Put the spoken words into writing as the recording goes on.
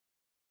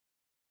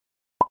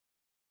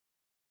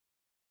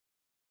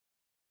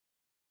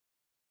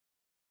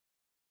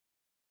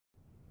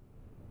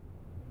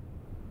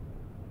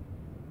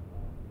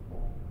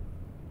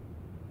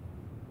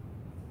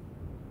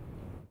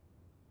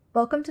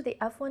Welcome to the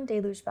F1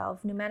 Deluge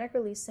Valve pneumatic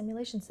release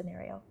simulation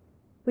scenario.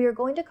 We are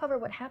going to cover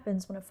what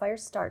happens when a fire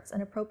starts in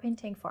a propane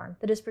tank farm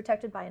that is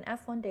protected by an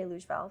F1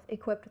 Deluge valve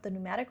equipped with a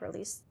pneumatic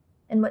release,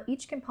 and what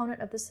each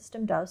component of the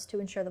system does to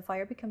ensure the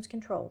fire becomes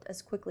controlled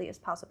as quickly as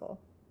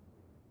possible.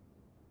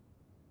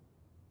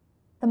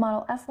 The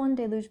model F1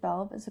 Deluge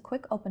valve is a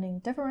quick opening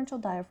differential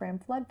diaphragm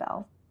flood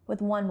valve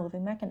with one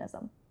moving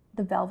mechanism.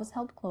 The valve is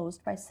held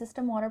closed by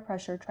system water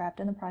pressure trapped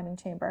in the priming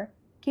chamber,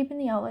 keeping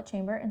the outlet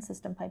chamber and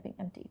system piping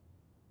empty.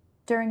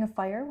 During a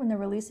fire, when the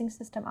releasing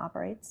system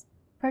operates,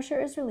 pressure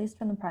is released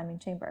from the priming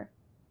chamber.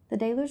 The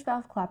deluge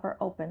valve clapper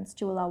opens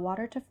to allow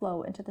water to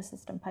flow into the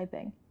system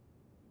piping.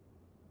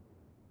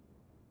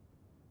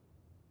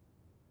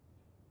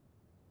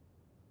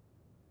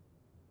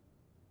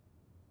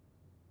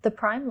 The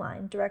prime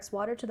line directs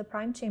water to the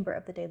prime chamber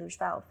of the deluge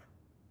valve.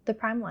 The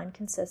prime line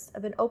consists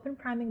of an open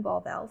priming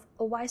ball valve,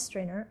 a Y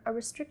strainer, a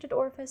restricted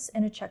orifice,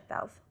 and a check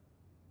valve.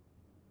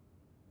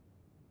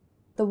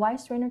 The Y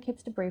strainer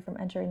keeps debris from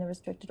entering the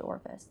restricted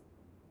orifice.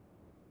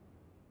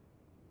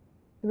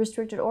 The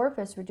restricted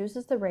orifice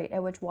reduces the rate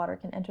at which water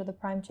can enter the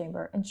prime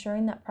chamber,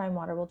 ensuring that prime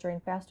water will drain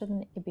faster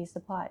than it can be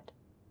supplied.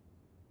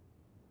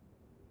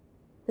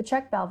 The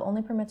check valve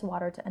only permits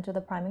water to enter the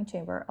priming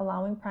chamber,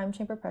 allowing prime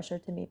chamber pressure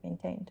to be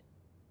maintained.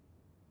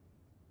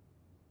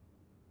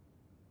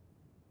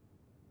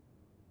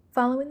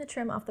 Following the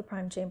trim off the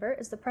prime chamber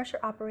is the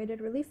pressure-operated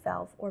relief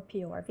valve, or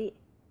PORV.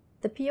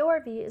 The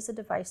PORV is a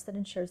device that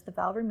ensures the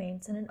valve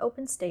remains in an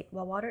open state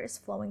while water is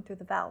flowing through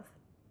the valve.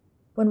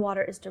 When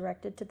water is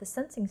directed to the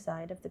sensing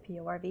side of the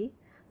PORV,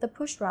 the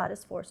push rod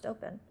is forced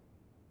open.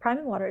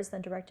 Priming water is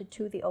then directed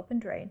to the open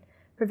drain,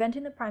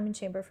 preventing the priming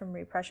chamber from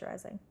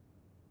repressurizing.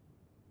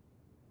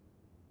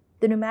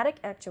 The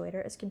pneumatic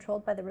actuator is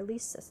controlled by the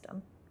release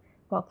system.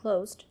 While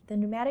closed, the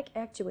pneumatic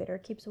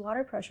actuator keeps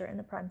water pressure in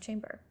the prime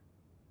chamber.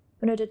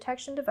 When a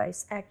detection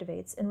device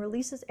activates and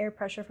releases air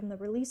pressure from the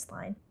release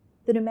line,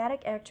 the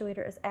pneumatic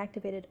actuator is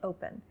activated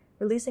open,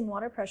 releasing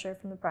water pressure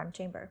from the prime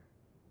chamber.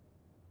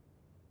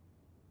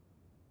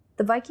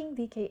 The Viking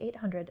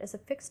VK800 is a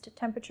fixed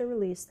temperature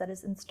release that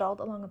is installed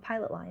along a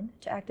pilot line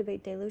to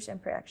activate Deluge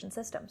and Preaction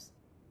systems.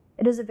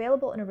 It is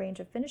available in a range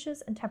of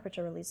finishes and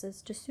temperature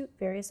releases to suit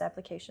various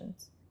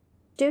applications.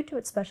 Due to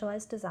its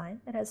specialized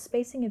design, it has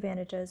spacing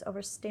advantages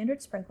over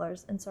standard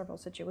sprinklers in several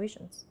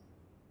situations.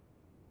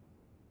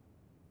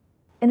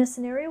 In a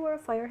scenario where a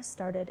fire has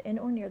started in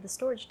or near the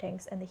storage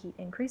tanks and the heat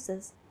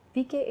increases,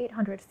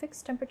 VK800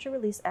 fixed temperature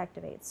release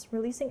activates,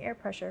 releasing air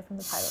pressure from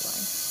the pilot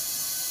line.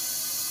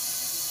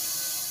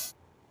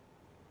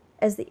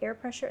 As the air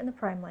pressure in the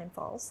prime line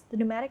falls, the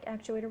pneumatic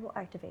actuator will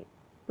activate,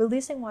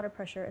 releasing water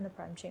pressure in the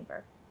prime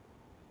chamber.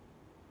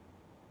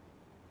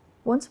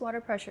 Once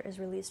water pressure is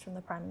released from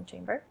the priming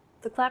chamber,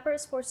 the clapper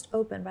is forced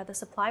open by the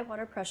supply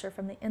water pressure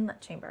from the inlet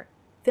chamber,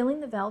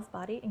 filling the valve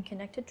body and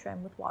connected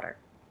trim with water.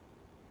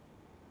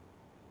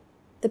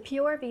 The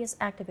PORV is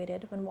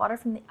activated when water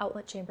from the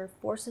outlet chamber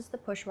forces the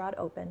push rod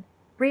open,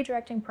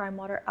 redirecting prime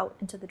water out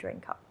into the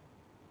drain cup.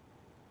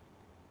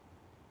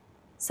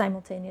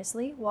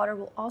 Simultaneously, water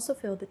will also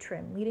fill the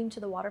trim, leading to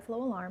the water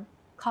flow alarm,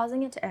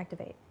 causing it to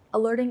activate,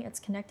 alerting its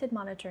connected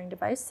monitoring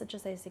device such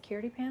as a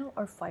security panel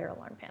or fire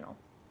alarm panel.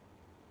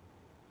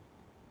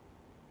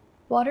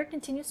 Water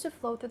continues to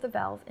flow through the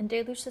valve and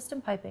deluge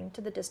system piping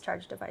to the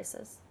discharge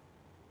devices.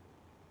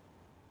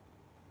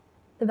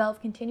 The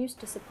valve continues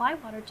to supply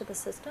water to the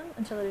system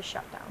until it is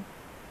shut down.